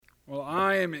Well,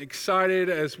 I am excited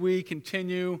as we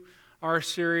continue our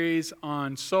series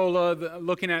on sola,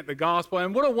 looking at the gospel.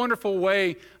 And what a wonderful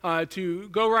way to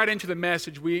go right into the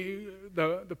message.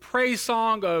 The praise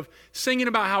song of singing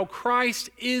about how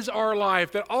Christ is our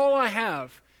life, that all I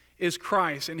have is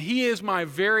Christ, and He is my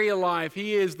very life.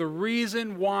 He is the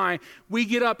reason why we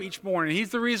get up each morning.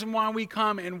 He's the reason why we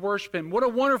come and worship Him. What a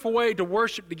wonderful way to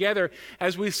worship together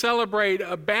as we celebrate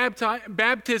a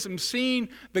baptism, seeing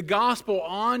the gospel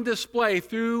on display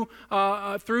through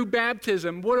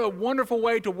baptism. What a wonderful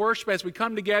way to worship as we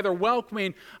come together,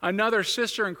 welcoming another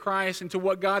sister in Christ into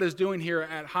what God is doing here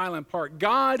at Highland Park.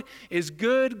 God is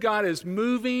good, God is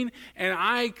moving, and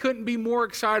I couldn't be more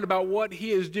excited about what He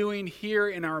is doing here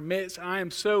in our midst. I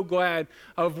am so glad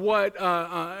of what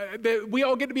that we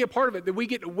all get to be a part of it, that we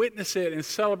get to witness it and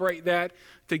celebrate that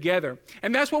together.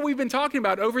 And that's what we've been talking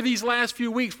about over these last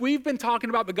few weeks. We've been talking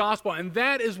about the gospel, and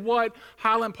that is what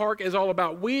Highland Park is all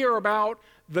about. We are about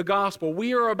the gospel.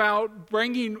 We are about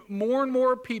bringing more and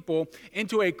more people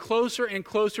into a closer and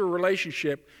closer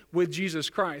relationship with Jesus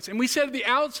Christ. And we said at the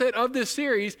outset of this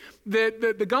series that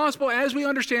the gospel, as we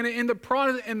understand it in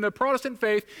the Protestant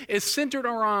faith, is centered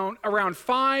around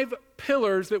five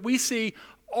pillars that we see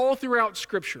all throughout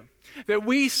Scripture. That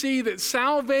we see that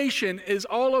salvation is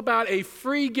all about a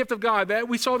free gift of God. That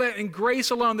we saw that in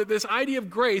grace alone, that this idea of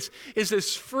grace is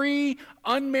this free,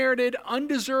 unmerited,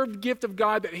 undeserved gift of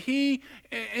God that He,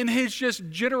 in His just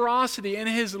generosity and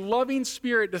His loving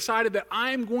Spirit, decided that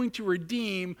I am going to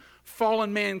redeem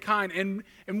fallen mankind.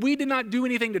 And we did not do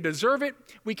anything to deserve it.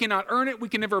 We cannot earn it. We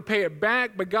can never pay it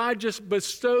back. But God just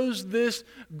bestows this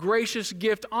gracious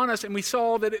gift on us. And we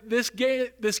saw that this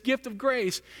gift of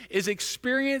grace is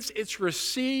experienced, it's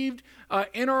received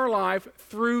in our life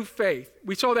through faith.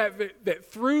 We saw that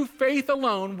through faith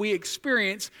alone, we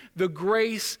experience the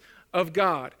grace of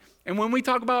God. And when we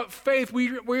talk about faith,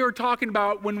 we are talking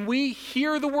about when we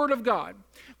hear the Word of God,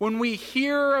 when we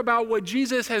hear about what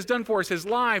Jesus has done for us, His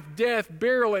life, death,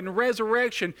 burial, and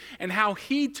resurrection, and how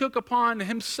He took upon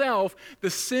Himself the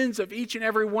sins of each and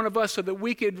every one of us so that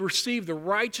we could receive the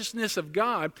righteousness of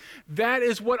God, that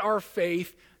is what our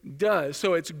faith does.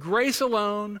 So it's grace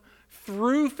alone,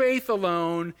 through faith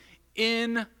alone,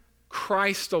 in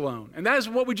Christ alone. And that is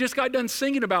what we just got done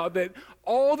singing about, that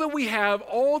all that we have,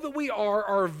 all that we are,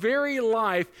 our very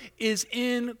life is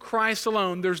in Christ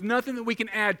alone. There's nothing that we can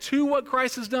add to what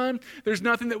Christ has done. There's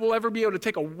nothing that we'll ever be able to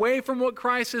take away from what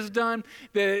Christ has done.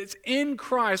 That it's in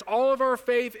Christ. All of our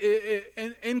faith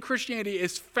in Christianity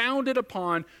is founded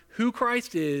upon who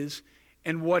Christ is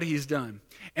and what He's done.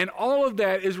 And all of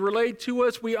that is relayed to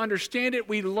us. We understand it,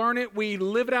 we learn it, we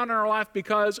live it out in our life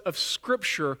because of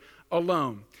Scripture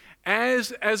alone.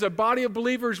 As a body of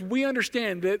believers, we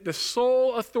understand that the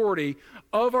sole authority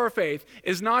of our faith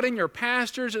is not in your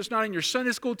pastors, it's not in your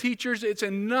Sunday school teachers, it's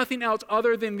in nothing else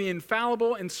other than the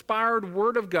infallible, inspired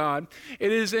Word of God.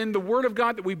 It is in the Word of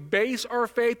God that we base our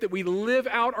faith, that we live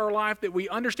out our life, that we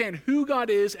understand who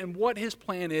God is and what His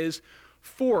plan is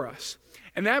for us.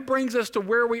 And that brings us to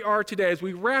where we are today. As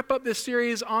we wrap up this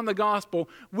series on the gospel,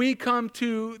 we come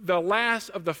to the last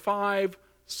of the five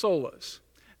solas.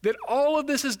 That all of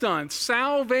this is done.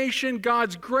 Salvation,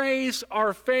 God's grace,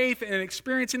 our faith, and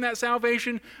experiencing that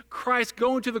salvation, Christ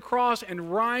going to the cross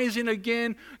and rising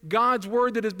again, God's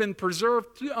word that has been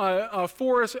preserved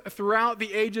for us throughout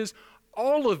the ages,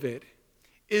 all of it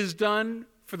is done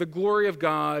for the glory of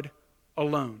God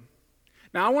alone.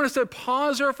 Now, I want us to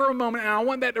pause there for a moment, and I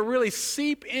want that to really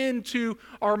seep into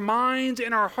our minds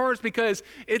and our hearts, because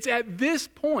it's at this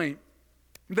point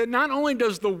that not only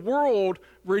does the world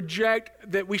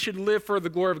reject that we should live for the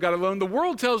glory of God alone, the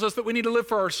world tells us that we need to live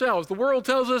for ourselves. The world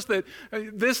tells us that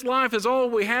this life is all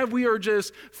we have. We are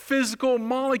just physical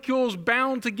molecules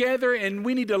bound together, and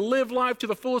we need to live life to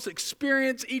the fullest,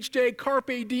 experience each day,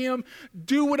 carpe diem,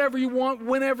 do whatever you want,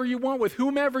 whenever you want, with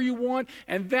whomever you want,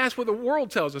 and that's what the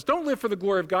world tells us. Don't live for the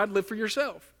glory of God, live for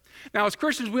yourself. Now, as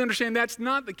Christians, we understand that's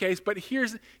not the case, but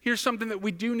here's something that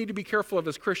we do need to be careful of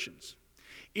as Christians.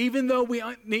 Even though we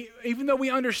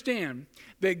understand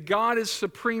that God is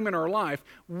supreme in our life,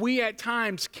 we at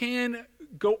times can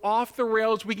go off the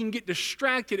rails. We can get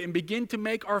distracted and begin to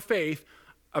make our faith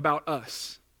about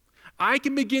us. I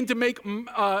can begin to make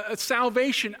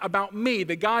salvation about me,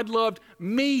 that God loved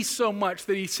me so much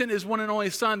that He sent His one and only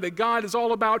Son, that God is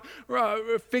all about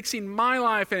fixing my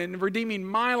life and redeeming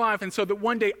my life, and so that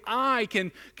one day I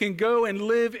can go and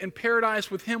live in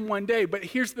paradise with Him one day. But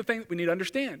here's the thing that we need to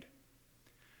understand.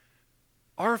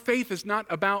 Our faith is not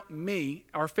about me.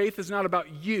 Our faith is not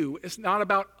about you. It's not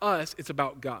about us. It's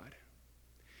about God.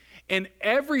 And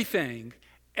everything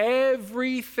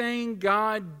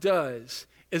God does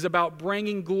is about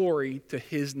bringing glory to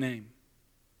his name.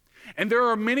 And there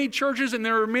are many churches and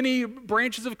there are many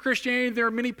branches of Christianity, there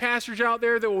are many pastors out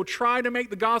there that will try to make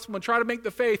the gospel and try to make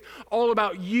the faith all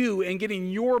about you and getting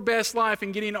your best life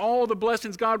and getting all the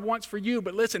blessings God wants for you.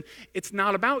 But listen, it's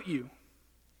not about you.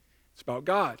 It's about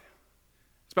God.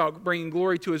 It's about bringing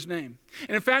glory to his name.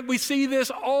 And in fact, we see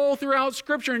this all throughout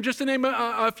Scripture. And just to name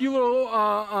a few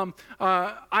little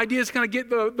ideas to kind of get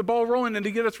the ball rolling and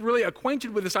to get us really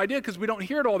acquainted with this idea, because we don't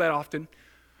hear it all that often.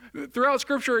 Throughout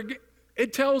Scripture,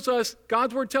 it tells us,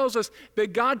 God's word tells us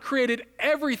that God created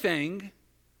everything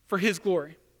for his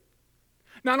glory.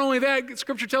 Not only that,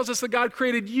 Scripture tells us that God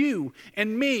created you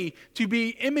and me to be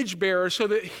image bearers so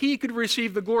that he could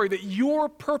receive the glory, that your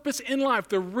purpose in life,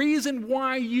 the reason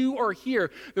why you are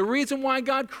here, the reason why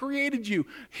God created you,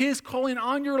 his calling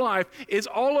on your life is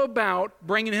all about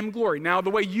bringing him glory. Now,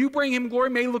 the way you bring him glory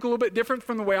may look a little bit different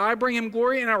from the way I bring him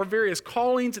glory in our various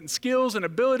callings and skills and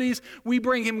abilities. We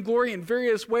bring him glory in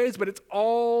various ways, but it's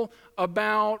all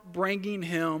about bringing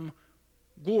him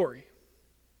glory.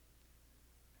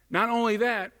 Not only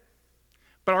that,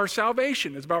 but our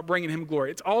salvation is about bringing him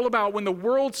glory. It's all about when the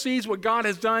world sees what God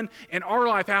has done in our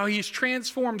life, how he's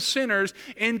transformed sinners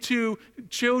into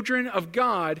children of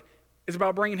God, it's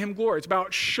about bringing him glory. It's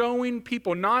about showing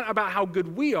people not about how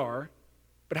good we are,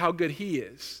 but how good he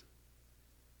is.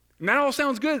 And that all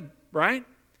sounds good, right?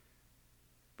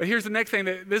 But here's the next thing.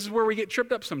 This is where we get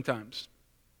tripped up sometimes.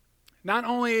 Not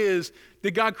only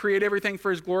did God create everything for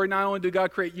his glory, not only did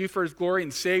God create you for his glory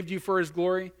and saved you for his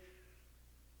glory,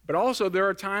 but also there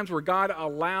are times where God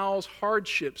allows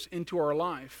hardships into our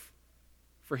life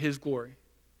for his glory.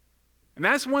 And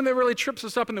that's one that really trips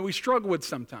us up and that we struggle with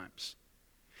sometimes.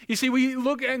 You see, we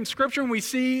look in Scripture and we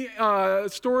see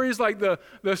stories like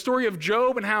the story of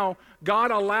Job and how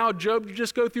God allowed Job to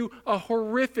just go through a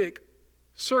horrific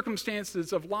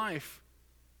circumstances of life.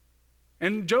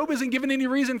 And Job isn't given any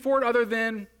reason for it other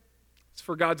than it's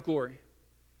for God's glory.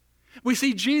 We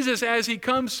see Jesus as he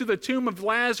comes to the tomb of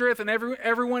Lazarus and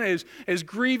everyone is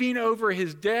grieving over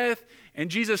his death.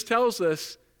 And Jesus tells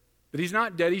us that he's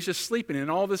not dead, he's just sleeping. And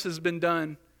all this has been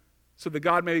done so that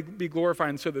God may be glorified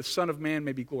and so the Son of Man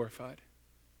may be glorified.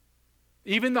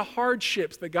 Even the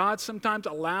hardships that God sometimes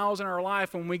allows in our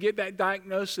life, when we get that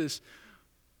diagnosis,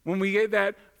 when we get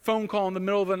that phone call in the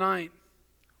middle of the night,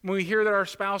 when we hear that our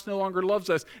spouse no longer loves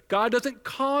us, God doesn't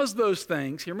cause those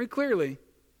things, hear me clearly.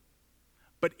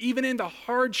 But even in the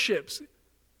hardships,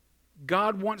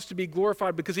 God wants to be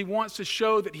glorified because he wants to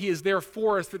show that he is there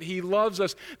for us, that he loves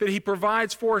us, that he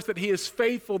provides for us, that he is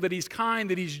faithful, that he's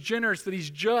kind, that he's generous, that he's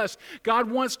just.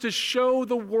 God wants to show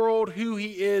the world who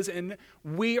he is, and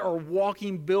we are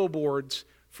walking billboards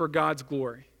for God's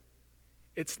glory.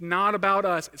 It's not about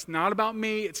us. It's not about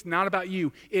me. It's not about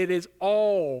you. It is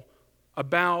all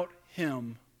about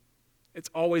him.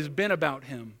 It's always been about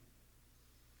him.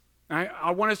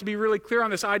 I want us to be really clear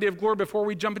on this idea of glory before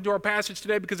we jump into our passage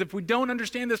today, because if we don't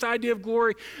understand this idea of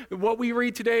glory, what we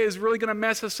read today is really going to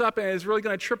mess us up and is really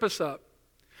going to trip us up.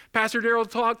 Pastor Darrell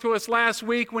talked to us last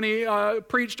week when he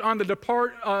preached on the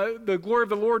glory of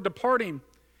the Lord departing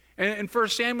in 1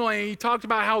 Samuel, and he talked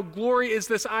about how glory is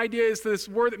this idea, is this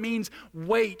word that means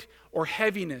weight or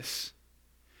heaviness.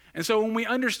 And so when we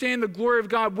understand the glory of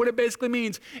God, what it basically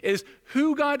means is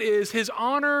who God is, his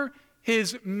honor,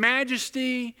 his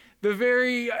majesty, the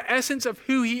very essence of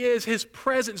who he is, his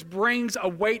presence brings a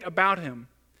weight about him.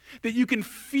 That you can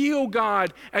feel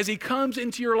God as he comes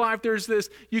into your life.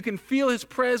 You can feel his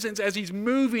presence as he's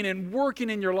moving and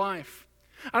working in your life.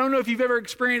 I don't know if you've ever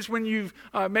experienced when you've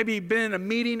maybe been in a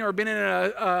meeting or been in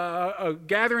a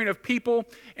gathering of people,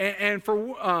 and for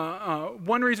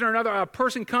one reason or another, a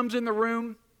person comes in the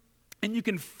room, and you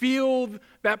can feel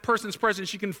that person's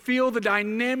presence. You can feel the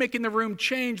dynamic in the room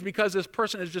change because this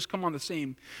person has just come on the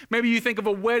scene. Maybe you think of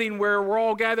a wedding where we're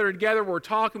all gathered together, we're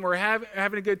talking, we're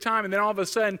having a good time, and then all of a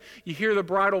sudden you hear the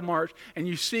bridal march, and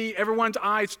you see everyone's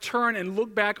eyes turn and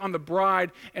look back on the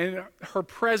bride, and her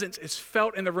presence is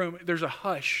felt in the room. There's a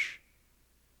hush.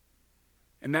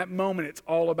 In that moment, it's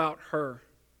all about her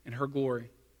and her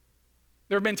glory.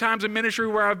 There have been times in ministry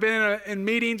where I've been in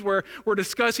meetings where we're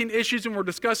discussing issues and we're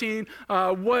discussing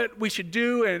what we should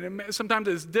do, and sometimes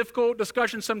it's difficult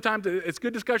discussions, sometimes it's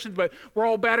good discussions, but we're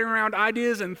all batting around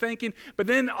ideas and thinking. But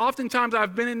then oftentimes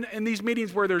I've been in these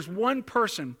meetings where there's one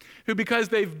person who, because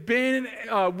they've been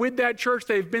with that church,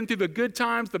 they've been through the good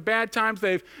times, the bad times,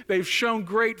 they've shown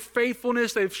great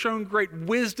faithfulness, they've shown great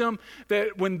wisdom,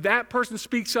 that when that person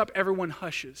speaks up, everyone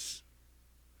hushes.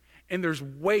 And there's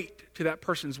weight to that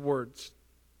person's words.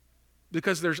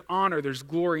 Because there's honor, there's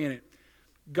glory in it.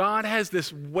 God has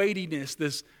this weightiness,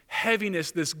 this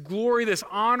heaviness, this glory, this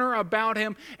honor about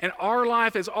him, and our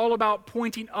life is all about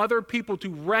pointing other people to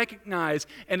recognize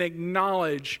and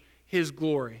acknowledge his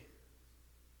glory.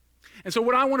 And so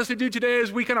what I want us to do today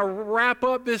is we kind of wrap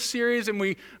up this series and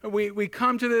we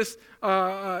come to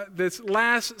this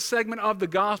last segment of the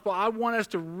gospel. I want us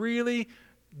to really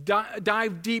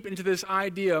dive deep into this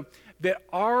idea that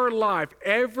our life,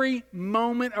 every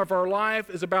moment of our life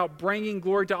is about bringing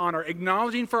glory to honor,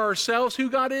 acknowledging for ourselves who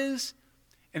God is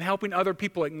and helping other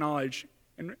people acknowledge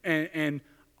and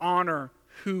honor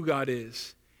who God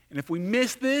is. And if we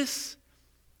miss this,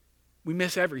 we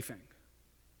miss everything.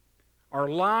 Our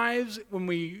lives, when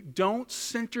we don't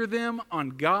center them on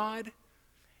God,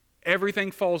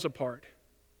 everything falls apart.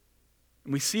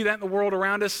 And we see that in the world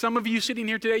around us. Some of you sitting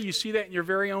here today, you see that in your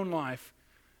very own life.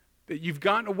 That you've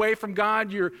gotten away from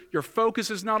God, your focus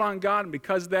is not on God, and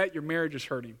because of that, your marriage is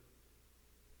hurting.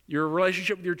 Your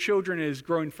relationship with your children is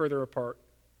growing further apart.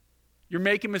 You're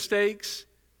making mistakes.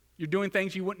 You're doing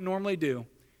things you wouldn't normally do.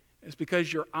 It's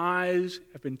because your eyes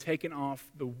have been taken off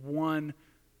the one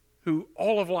who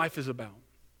all of life is about.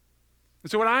 And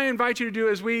so what I invite you to do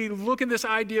as we look at this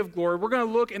idea of glory, we're going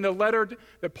to look in the letter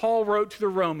that Paul wrote to the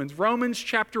Romans, Romans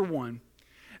chapter 1.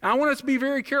 And I want us to be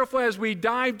very careful as we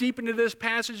dive deep into this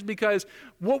passage, because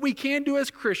what we can do as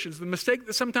Christians, the mistake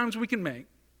that sometimes we can make,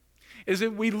 is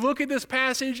that we look at this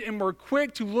passage and we're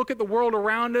quick to look at the world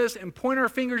around us and point our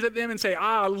fingers at them and say,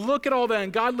 look at all the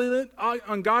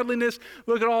ungodliness,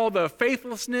 look at all the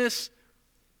faithlessness,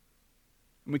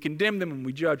 and we condemn them and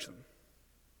we judge them.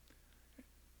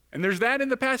 And there's that in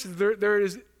the passage.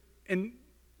 There's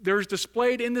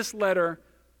displayed in this letter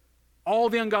all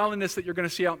the ungodliness that you're going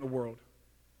to see out in the world.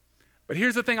 But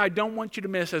here's the thing I don't want you to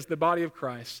miss as the body of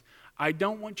Christ. I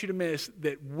don't want you to miss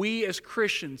that we as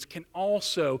Christians can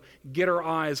also get our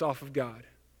eyes off of God.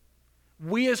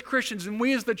 We as Christians and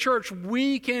we as the church,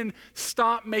 we can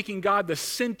stop making God the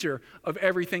center of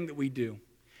everything that we do.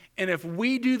 And if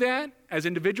we do that as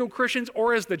individual Christians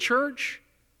or as the church,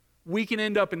 we can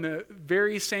end up in the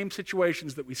very same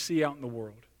situations that we see out in the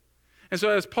world. And so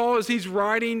as Paul, as he's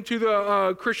writing to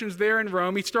the Christians there in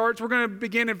Rome, we're going to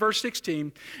begin in verse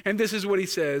 16, and this is what he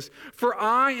says. For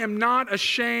I am not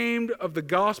ashamed of the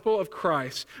gospel of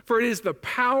Christ, for it is the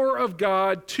power of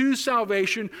God to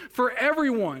salvation for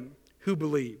everyone who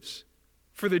believes,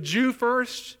 for the Jew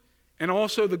first and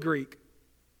also the Greek.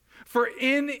 For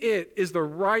in it is the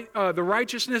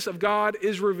righteousness of God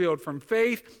is revealed from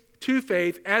faith to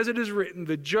faith, as it is written,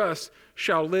 the just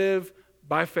shall live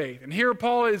by faith. And here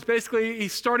Paul is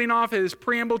he's starting off his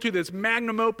preamble to this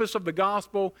magnum opus of the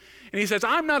gospel. And he says,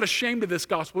 I'm not ashamed of this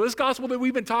gospel. This gospel that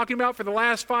we've been talking about for the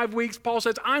last 5 weeks, Paul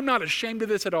says, I'm not ashamed of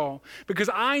this at all. Because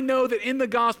I know that in the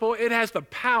gospel, it has the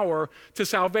power to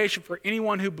salvation for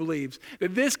anyone who believes.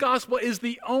 That this gospel is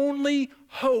the only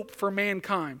hope for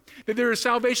mankind. That there is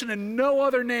salvation in no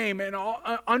other name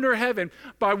under heaven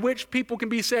by which people can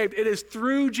be saved. It is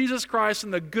through Jesus Christ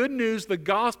and the good news, the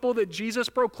gospel that Jesus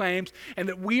proclaims, and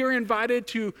that we are invited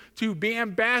to be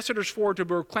ambassadors for, to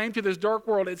proclaim to this dark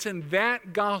world. It's in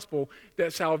that gospel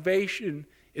that salvation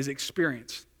is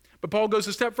experienced. But Paul goes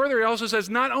a step further. He also says,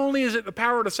 not only is it the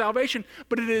power to salvation,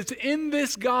 but it is in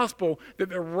this gospel that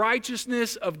the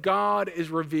righteousness of God is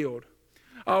revealed.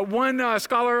 One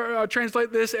scholar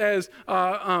translates this as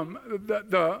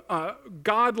the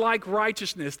God-like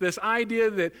righteousness, this idea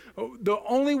that the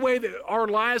only way that our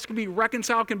lives can be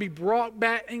reconciled, can be brought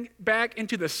back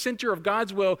into the center of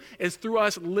God's will is through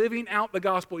us living out the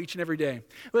gospel each and every day.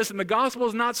 Listen, the gospel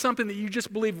is not something that you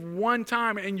just believe one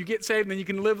time and you get saved and then you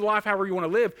can live life however you want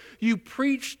to live. You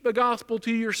preach the gospel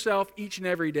to yourself each and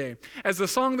every day. As the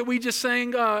song that we just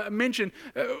sang mentioned,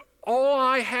 all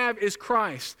I have is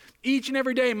Christ. Each and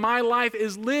every day, my life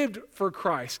is lived for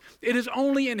Christ. It is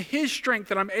only in His strength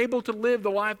that I'm able to live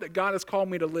the life that God has called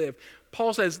me to live.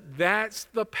 Paul says that's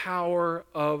the power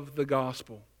of the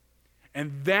gospel.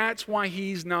 And that's why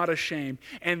he's not ashamed.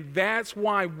 And that's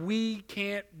why we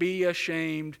can't be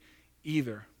ashamed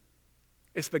either.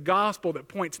 It's the gospel that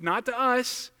points not to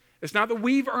us. It's not that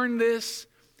we've earned this.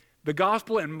 The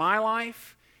gospel in my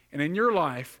life and in your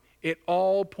life, it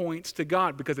all points to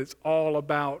God because it's all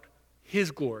about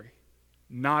His glory,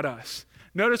 not us.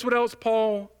 Notice what else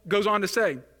Paul goes on to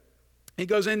say. He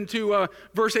goes into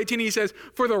verse 18, he says,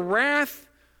 for the wrath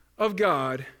of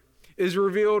God is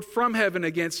revealed from heaven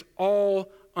against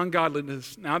all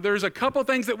ungodliness. Now, there's a couple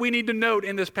things that we need to note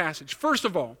in this passage. First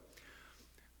of all,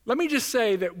 let me just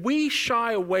say that we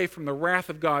shy away from the wrath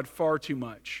of God far too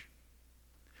much.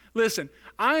 Listen,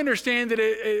 I understand that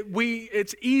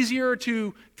it's easier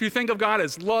to think of God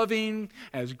as loving,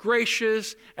 as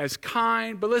gracious, as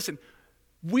kind. But listen,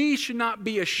 we should not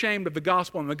be ashamed of the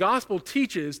gospel. And the gospel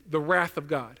teaches the wrath of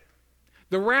God.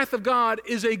 The wrath of God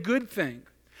is a good thing.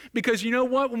 Because you know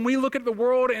what? When we look at the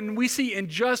world and we see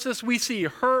injustice, we see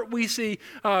hurt, we see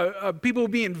people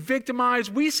being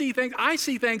victimized, I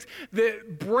see things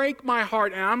that break my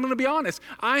heart. And I'm going to be honest,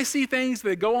 I see things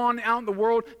that go on out in the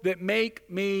world that make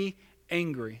me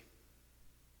angry.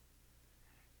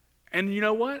 And you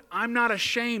know what? I'm not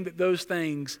ashamed that those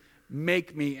things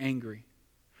make me angry.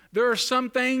 There are some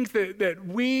things that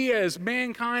we as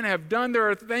mankind have done. There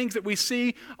are things that we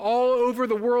see all over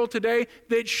the world today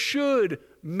that should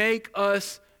make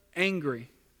us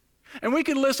angry. And we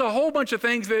can list a whole bunch of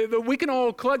things that we can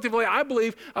all collectively, I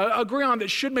believe, agree on that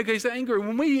should make us angry.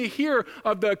 When we hear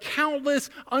of the countless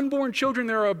unborn children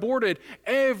that are aborted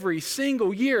every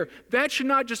single year, that should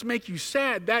not just make you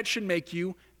sad, that should make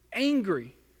you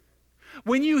angry.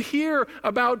 When you hear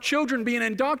about children being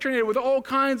indoctrinated with all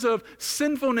kinds of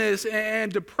sinfulness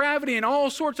and depravity and all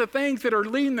sorts of things that are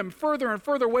leading them further and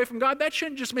further away from God, that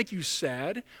shouldn't just make you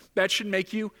sad. That should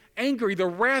make you angry. The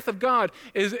wrath of God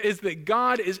is that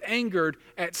God is angered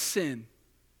at sin.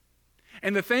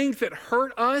 And the things that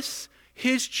hurt us,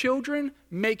 his children,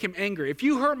 make him angry. If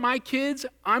you hurt my kids,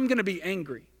 I'm going to be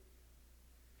angry.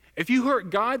 If you hurt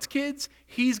God's kids,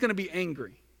 he's going to be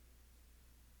angry.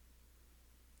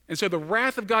 And so the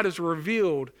wrath of God is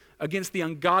revealed against the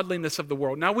ungodliness of the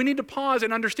world. Now we need to pause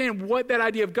and understand what that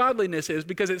idea of godliness is,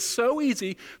 because it's so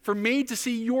easy for me to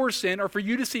see your sin or for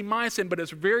you to see my sin, but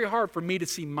it's very hard for me to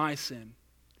see my sin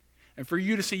and for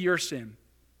you to see your sin.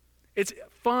 It's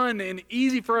fun and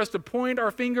easy for us to point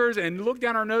our fingers and look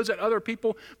down our nose at other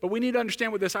people, but we need to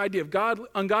understand what this idea of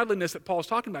ungodliness that Paul's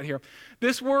talking about here.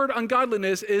 This word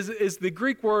ungodliness is the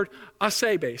Greek word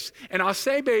asebes. And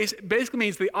asebes basically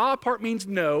means, the a part means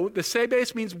no, the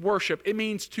sebes means worship. It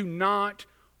means to not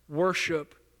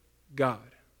worship God.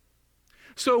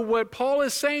 So what Paul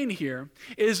is saying here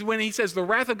is when he says the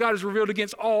wrath of God is revealed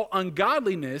against all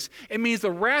ungodliness, it means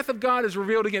the wrath of God is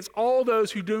revealed against all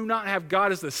those who do not have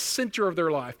God as the center of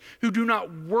their life, who do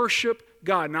not worship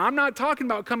God. Now, I'm not talking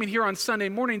about coming here on Sunday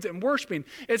mornings and worshiping.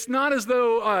 It's not as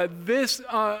though this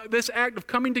act of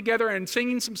coming together and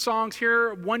singing some songs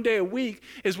here one day a week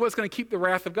is what's going to keep the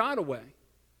wrath of God away.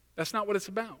 That's not what it's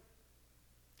about.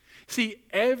 See,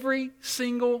 every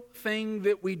single thing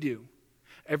that we do,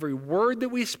 every word that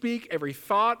we speak, every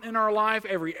thought in our life,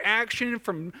 every action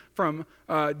from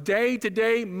day to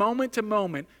day, moment to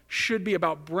moment, should be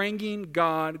about bringing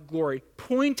God glory,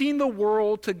 pointing the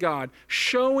world to God,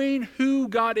 showing who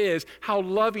God is, how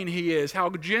loving he is, how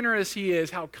generous he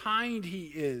is, how kind he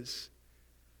is.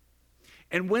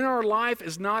 And when our life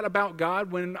is not about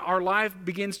God, when our life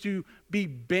begins to be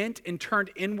bent and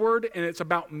turned inward and it's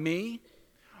about me,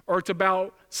 or it's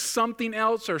about something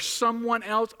else or someone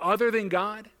else other than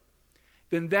God,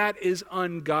 then that is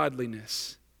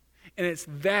ungodliness. And it's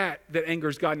that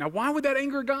angers God. Now, why would that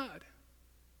anger God?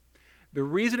 The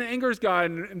reason it angers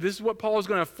God, and this is what Paul is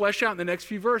going to flesh out in the next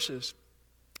few verses,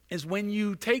 is when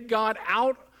you take God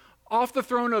off the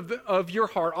throne of your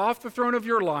heart, off the throne of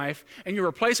your life, and you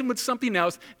replace him with something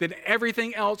else, then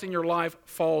everything else in your life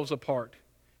falls apart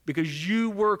because you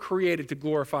were created to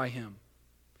glorify him.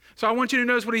 So I want you to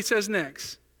notice what he says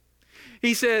next.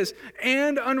 He says,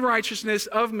 and unrighteousness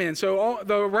of men. So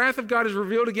the wrath of God is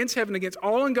revealed against heaven, against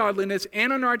all ungodliness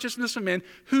and unrighteousness of men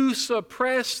who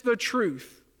suppress the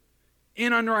truth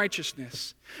in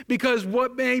unrighteousness. Because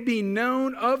what may be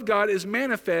known of God is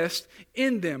manifest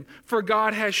in them, for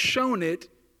God has shown it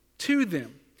to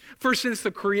them. For since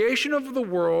the creation of the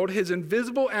world, his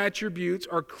invisible attributes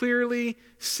are clearly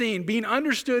seen, being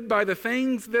understood by the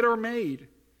things that are made,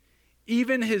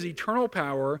 even his eternal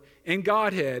power and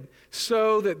Godhead,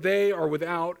 so that they are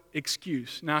without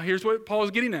excuse. Now, here's what Paul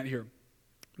is getting at here.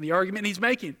 The argument he's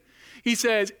making. He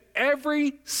says,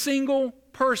 every single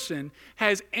person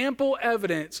has ample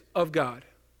evidence of God.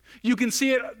 You can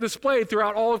see it displayed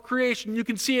throughout all of creation. You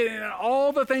can see it in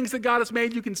all the things that God has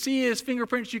made. You can see his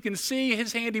fingerprints. You can see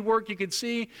his handiwork. You can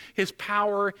see his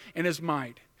power and his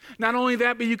might. Not only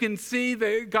that, but you can see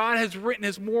that God has written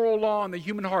his moral law in the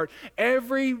human heart.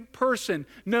 Every person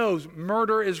knows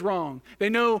murder is wrong. They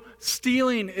know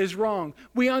stealing is wrong.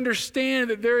 We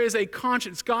understand that there is a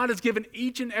conscience. God has given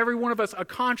each and every one of us a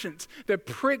conscience that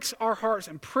pricks our hearts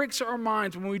and pricks our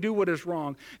minds when we do what is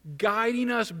wrong,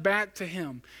 guiding us back to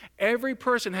him. Every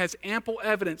person has ample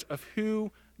evidence of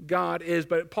who God is,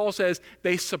 but Paul says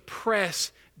they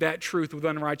suppress that truth with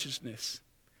unrighteousness.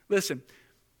 Listen,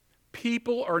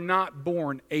 people are not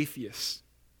born atheists.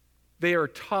 They are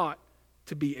taught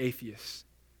to be atheists.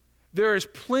 There is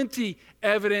plenty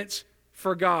evidence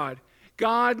for God.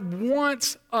 God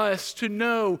wants us to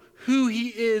know who he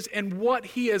is and what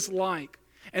he is like.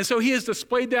 And so he has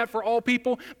displayed that for all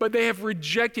people, but they have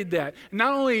rejected that.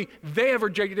 Not only they have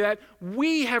rejected that,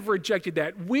 we have rejected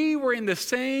that. We were in the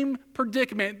same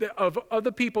predicament of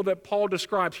the people that Paul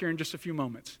describes here in just a few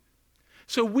moments.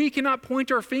 So we cannot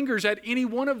point our fingers at any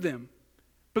one of them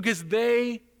because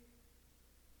they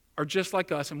are just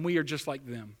like us and we are just like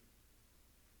them.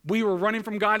 We were running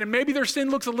from God, and maybe their sin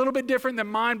looks a little bit different than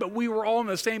mine, but we were all in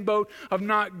the same boat of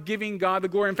not giving God the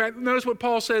glory. In fact, notice what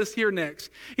Paul says here next.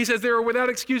 He says, they were without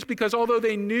excuse because although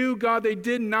they knew God, they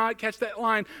did not, catch that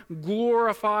line,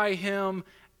 glorify him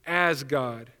as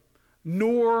God,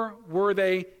 nor were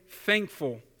they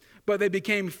thankful, but they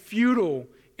became futile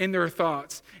in their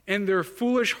thoughts, and their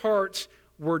foolish hearts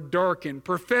were darkened.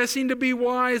 Professing to be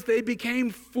wise, they became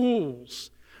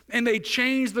fools. And they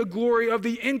changed the glory of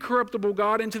the incorruptible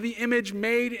God into the image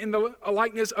made in the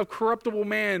likeness of corruptible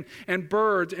man and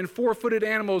birds and four-footed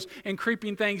animals and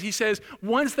creeping things. He says,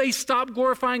 once they stopped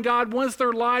glorifying God, once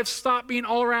their lives stopped being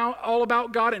all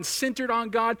about God and centered on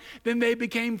God, then they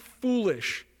became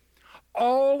foolish.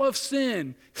 All of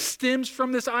sin stems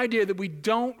from this idea that we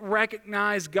don't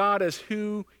recognize God as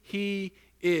who he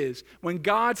is. When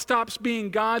God stops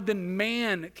being God, then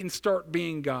man can start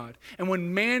being God. And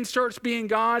when man starts being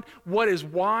God, what is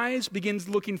wise begins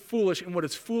looking foolish, and what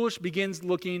is foolish begins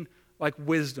looking like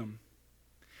wisdom.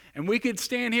 And we could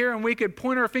stand here and we could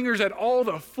point our fingers at all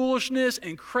the foolishness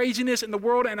and craziness in the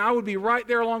world, and I would be right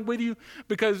there along with you,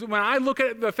 because when I look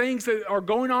at the things that are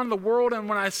going on in the world and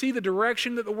when I see the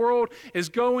direction that the world is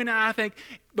going, I think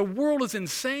the world is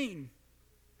insane.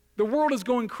 The world is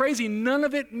going crazy. None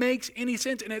of it makes any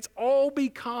sense. And it's all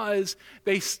because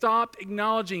they stopped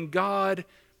acknowledging God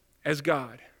as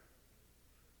God.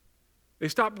 They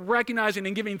stopped recognizing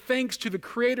and giving thanks to the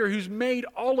Creator who's made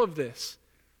all of this.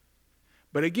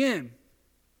 But again,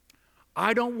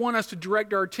 I don't want us to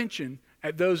direct our attention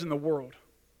at those in the world.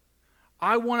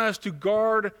 I want us to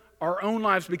guard our own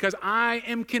lives, because I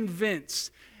am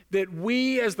convinced that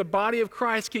we as the body of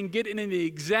Christ can get in the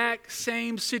exact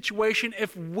same situation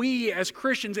if we as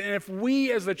Christians and if we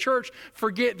as the church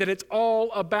forget that it's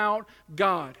all about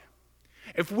God.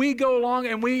 If we go along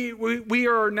and we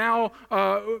are now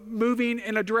moving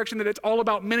in a direction that it's all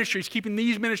about ministries, keeping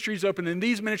these ministries open, and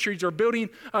these ministries are building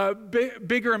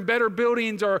bigger and better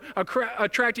buildings, or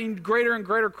attracting greater and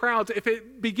greater crowds, if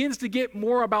it begins to get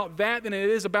more about that than it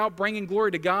is about bringing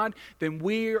glory to God, then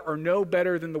we are no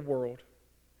better than the world.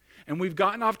 And we've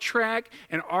gotten off track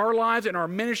in our lives, in our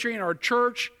ministry, in our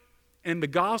church, and the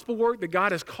gospel work that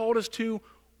God has called us to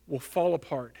will fall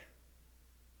apart.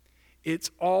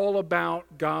 It's all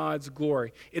about God's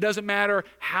glory. It doesn't matter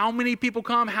how many people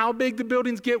come, how big the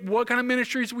buildings get, what kind of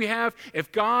ministries we have.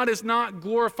 If God is not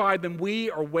glorified, then we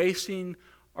are wasting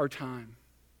our time.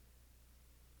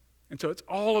 And so it's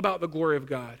all about the glory of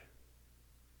God.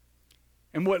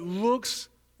 And what looks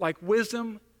like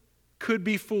wisdom could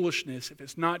be foolishness if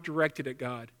it's not directed at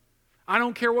God. I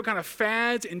don't care what kind of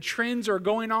fads and trends are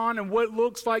going on and what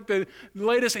looks like the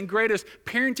latest and greatest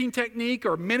parenting technique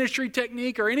or ministry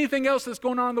technique or anything else that's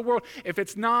going on in the world. If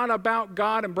it's not about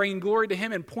God and bringing glory to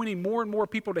him and pointing more and more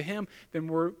people to him,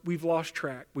 then we've lost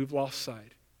track. We've lost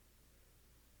sight.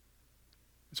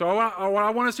 So what I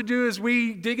want us to do is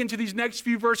we dig into these next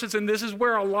few verses, and this is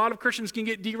where a lot of Christians can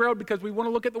get derailed because we want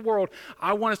to look at the world.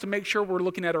 I want us to make sure we're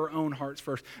looking at our own hearts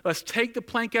first. Let's take the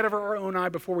plank out of our own eye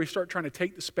before we start trying to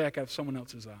take the speck out of someone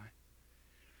else's eye.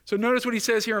 So notice what he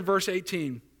says here in verse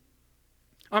 18.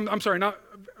 I'm sorry, not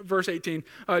verse 18.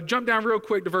 Jump down real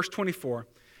quick to verse 24.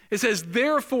 It says,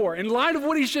 therefore, in light of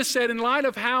what he's just said, in light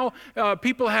of how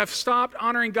people have stopped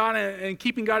honoring God and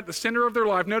keeping God at the center of their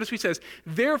life, notice he says,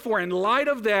 therefore, in light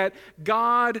of that,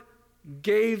 God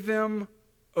gave them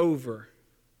over.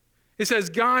 It says,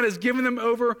 God has given them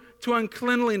over to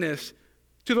uncleanliness,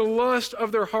 to the lust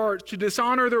of their hearts, to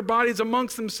dishonor their bodies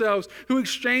amongst themselves, who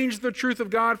exchanged the truth of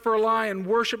God for a lie and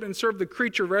worship and serve the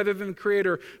creature rather than the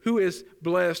Creator, who is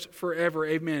blessed forever.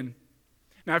 Amen.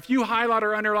 Now, if you highlight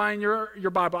or underline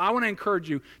your Bible, I want to encourage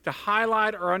you to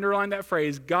highlight or underline that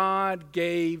phrase, God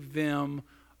gave them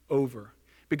over.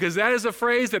 Because that is a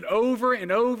phrase that over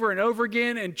and over and over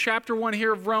again in chapter 1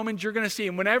 here of Romans, you're going to see.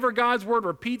 And whenever God's word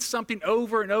repeats something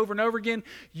over and over and over again,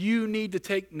 you need to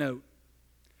take note.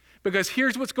 Because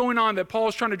here's what's going on that Paul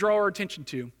is trying to draw our attention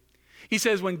to. He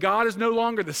says when God is no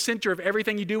longer the center of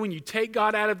everything you do, when you take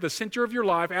God out of the center of your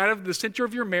life, out of the center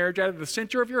of your marriage, out of the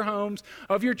center of your homes,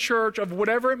 of your church, of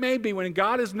whatever it may be, when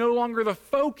God is no longer the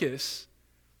focus,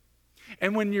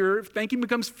 and when your thinking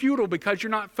becomes futile because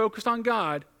you're not focused on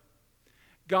God,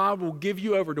 God will give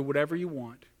you over to whatever you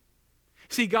want.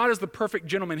 See, God is the perfect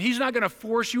gentleman. He's not going to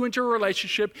force you into a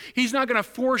relationship. He's not going to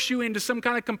force you into some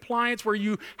kind of compliance where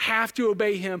you have to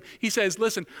obey him. He says,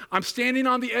 listen, I'm standing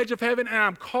on the edge of heaven and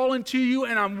I'm calling to you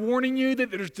and I'm warning you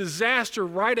that there's disaster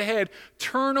right ahead.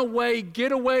 Turn away,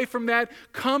 get away from that.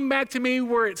 Come back to me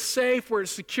where it's safe, where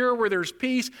it's secure, where there's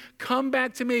peace. Come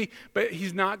back to me, but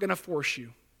he's not going to force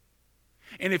you.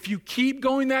 And if you keep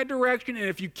going that direction and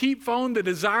if you keep following the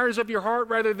desires of your heart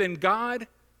rather than God,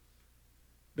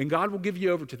 then God will give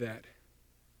you over to that.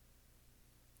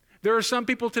 There are some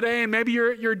people today, and maybe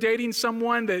you're dating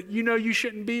someone that you know you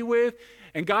shouldn't be with,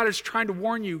 and God is trying to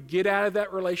warn you, get out of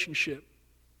that relationship.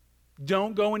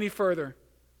 Don't go any further.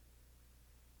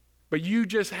 But you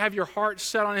just have your heart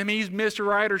set on him. He's Mr.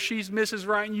 Right or she's Mrs.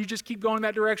 Right, and you just keep going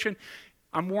that direction.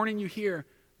 I'm warning you here.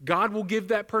 God will give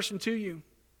that person to you,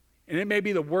 and it may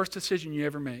be the worst decision you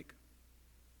ever make.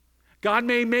 God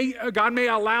may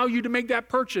allow you to make that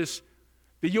purchase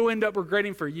that you'll end up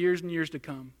regretting for years and years to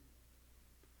come.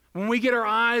 When we get our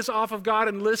eyes off of God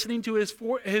and listening to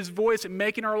his voice and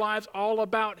making our lives all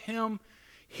about him,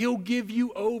 he'll give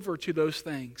you over to those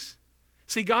things.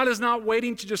 See, God is not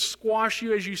waiting to just squash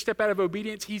you as you step out of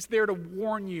obedience. He's there to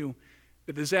warn you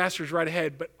the disaster is right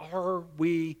ahead. But are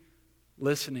we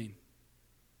listening?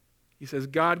 He says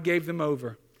God gave them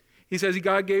over. He says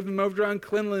God gave them over to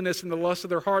uncleanliness and the lust of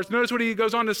their hearts. Notice what he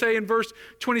goes on to say in verse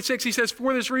 26. He says,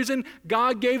 for this reason,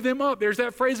 God gave them up. There's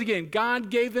that phrase again. God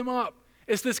gave them up.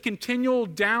 It's this continual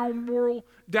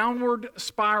downward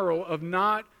spiral of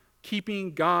not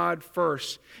keeping God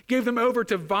first. Gave them over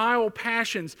to vile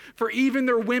passions, for even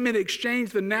their women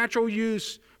exchanged the natural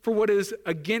use for what is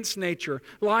against nature.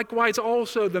 Likewise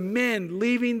also the men,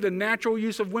 leaving the natural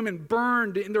use of women,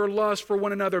 burned in their lust for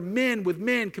one another, men with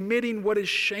men committing what is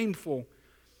shameful,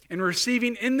 and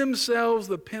receiving in themselves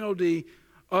the penalty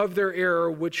of their error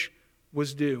which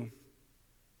was due.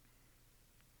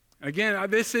 Again,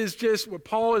 this is just what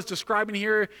Paul is describing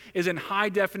here is in high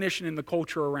definition in the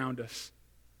culture around us.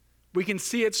 We can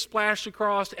see it splashed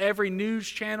across every news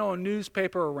channel and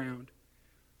newspaper around.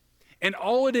 And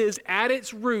all it is, at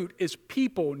its root, is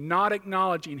people not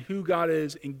acknowledging who God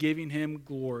is and giving him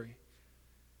glory.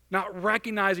 Not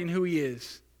recognizing who he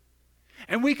is.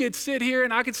 And we could sit here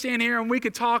and I could stand here and we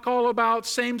could talk all about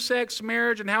same-sex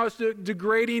marriage and how it's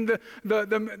degrading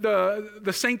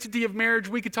the sanctity of marriage.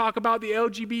 We could talk about the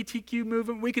LGBTQ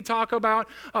movement. We could talk about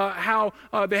how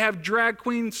they have drag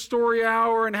queen story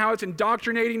hour and how it's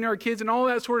indoctrinating our kids and all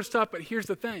that sort of stuff. But here's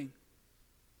the thing.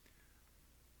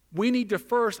 We need to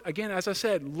first, again, as I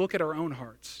said, look at our own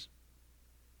hearts.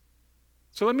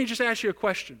 So let me just ask you a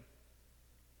question.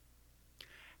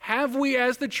 Have we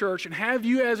as the church, and have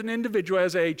you as an individual,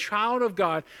 as a child of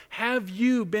God, have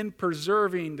you been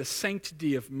preserving the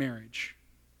sanctity of marriage?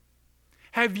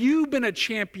 Have you been a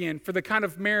champion for the kind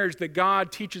of marriage that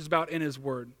God teaches about in his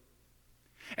word?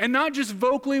 And not just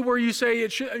vocally where you say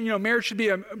it should, marriage should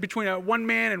be between one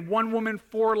man and one woman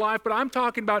for life, but I'm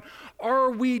talking about,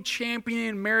 are we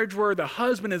championing marriage where the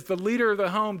husband is the leader of the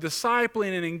home,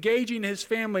 discipling and engaging his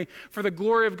family for the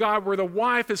glory of God, where the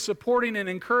wife is supporting and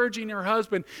encouraging her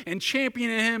husband and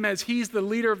championing him as he's the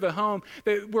leader of the home,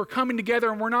 that we're coming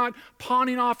together and we're not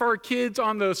pawning off our kids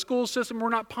on the school system, we're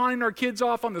not pawning our kids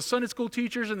off on the Sunday school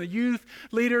teachers and the youth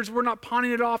leaders, we're not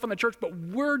pawning it off on the church, but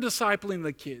we're discipling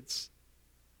the kids.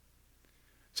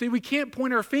 See, we can't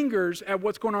point our fingers at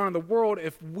what's going on in the world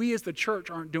if we as the church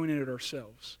aren't doing it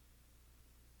ourselves.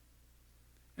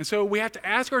 And so we have to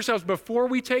ask ourselves, before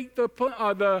we take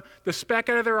the speck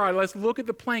out of their eye, let's look at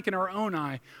the plank in our own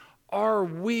eye. Are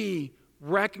we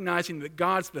recognizing that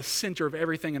God's the center of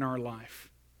everything in our life?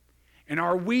 And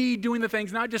are we doing the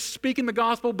things, not just speaking the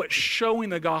gospel, but showing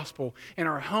the gospel in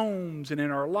our homes and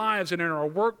in our lives and in our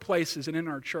workplaces and in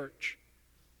our church?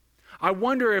 I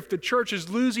wonder if the church is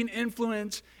losing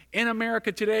influence in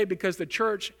America today because the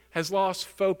church has lost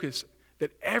focus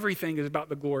that everything is about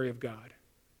the glory of God.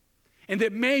 And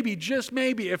that maybe, just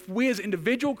maybe, if we as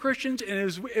individual Christians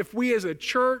and if we as a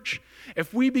church,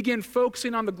 if we begin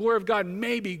focusing on the glory of God,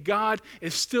 maybe God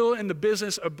is still in the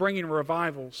business of bringing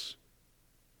revivals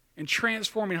and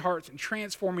transforming hearts and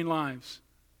transforming lives.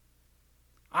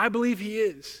 I believe he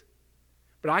is.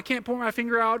 But I can't point my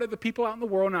finger out at the people out in the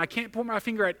world, and I can't point my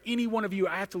finger at any one of you.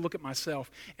 I have to look at myself.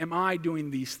 Am I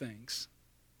doing these things?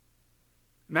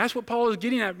 And that's what Paul is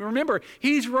getting at. Remember,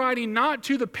 he's writing not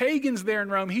to the pagans there in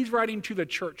Rome. He's writing to the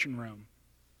church in Rome.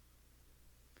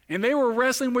 And they were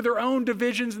wrestling with their own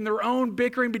divisions and their own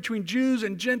bickering between Jews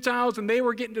and Gentiles, and they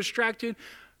were getting distracted,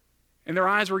 and their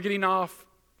eyes were getting off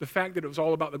the fact that it was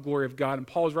all about the glory of God. And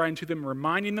Paul is writing to them,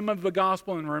 reminding them of the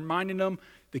gospel and reminding them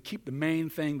to keep the main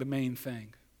thing the main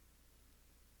thing.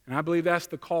 And I believe that's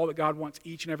the call that God wants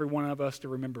each and every one of us to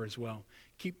remember as well.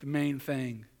 Keep the main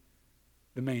thing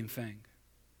the main thing.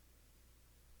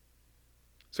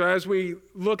 So as we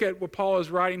look at what Paul is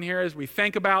writing here, as we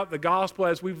think about the gospel,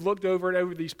 as we've looked over it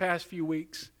over these past few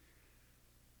weeks,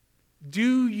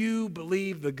 do you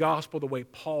believe the gospel the way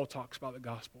Paul talks about the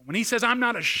gospel? When he says, I'm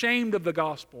not ashamed of the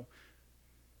gospel,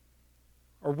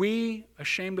 are we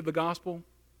ashamed of the gospel?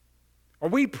 Are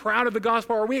we proud of the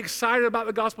gospel? Are we excited about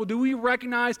the gospel? Do we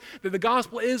recognize that the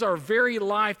gospel is our very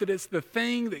life, that it's the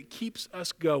thing that keeps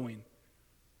us going?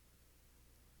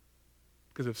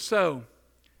 Because if so,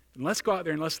 then let's go out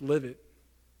there and let's live it.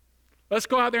 Let's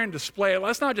go out there and display it.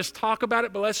 Let's not just talk about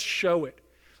it, but let's show it.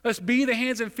 Let's be the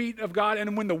hands and feet of God,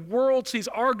 and when the world sees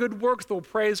our good works, they'll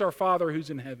praise our Father who's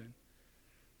in heaven.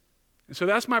 And so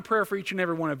that's my prayer for each and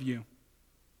every one of you.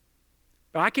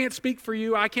 But I can't speak for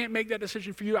you. I can't make that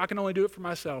decision for you. I can only do it for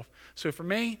myself. So for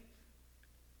me,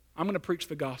 I'm going to preach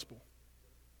the gospel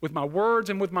with my words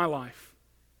and with my life.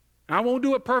 And I won't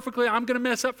do it perfectly. I'm going to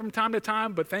mess up from time to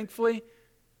time, but thankfully,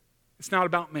 it's not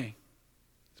about me.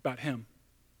 It's about Him,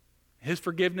 His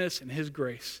forgiveness and His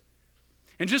grace.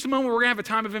 In just a moment, we're going to have a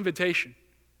time of invitation.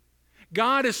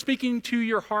 God is speaking to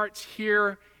your hearts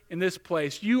here in this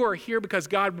place. You are here because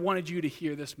God wanted you to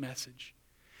hear this message.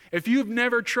 If you've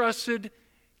never trusted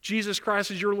Jesus Christ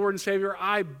as your Lord and Savior,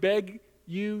 I beg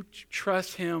you to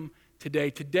trust Him today.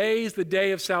 Today is the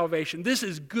day of salvation. This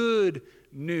is good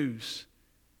news.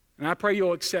 And I pray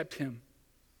you'll accept Him.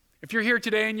 If you're here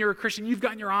today and you're a Christian, you've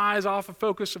gotten your eyes off the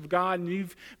focus of God and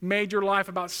you've made your life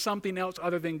about something else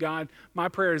other than God, my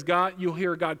prayer is you'll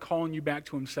hear God calling you back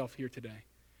to Himself here today.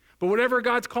 But whatever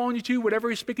God's calling you to, whatever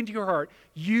He's speaking to your heart,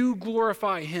 you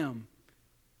glorify Him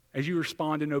as you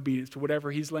respond in obedience to whatever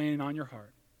He's laying on your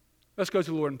heart. Let's go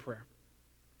to the Lord in prayer.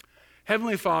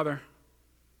 Heavenly Father,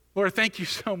 Lord, thank you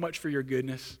so much for your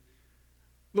goodness.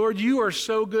 Lord, you are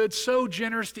so good, so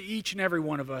generous to each and every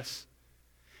one of us.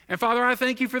 And Father, I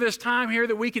thank you for this time here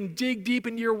that we can dig deep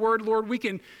into your word, Lord. We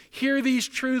can hear these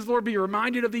truths, Lord, be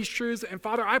reminded of these truths. And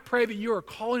Father, I pray that you are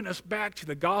calling us back to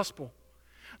the gospel.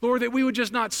 Lord, that we would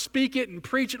just not speak it and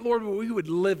preach it, Lord, but we would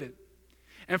live it.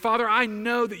 And Father, I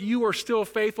know that you are still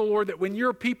faithful, Lord, that when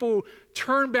your people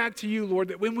turn back to you, Lord,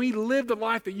 that when we live the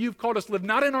life that you've called us to live,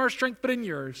 not in our strength, but in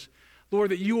yours,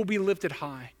 Lord, that you will be lifted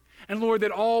high. And Lord,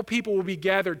 that all people will be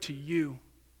gathered to you.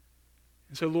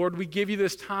 And so, Lord, we give you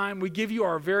this time. We give you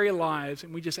our very lives,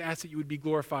 and we just ask that you would be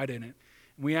glorified in it.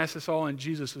 And we ask this all in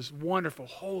Jesus' wonderful,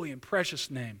 holy, and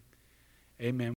precious name. Amen.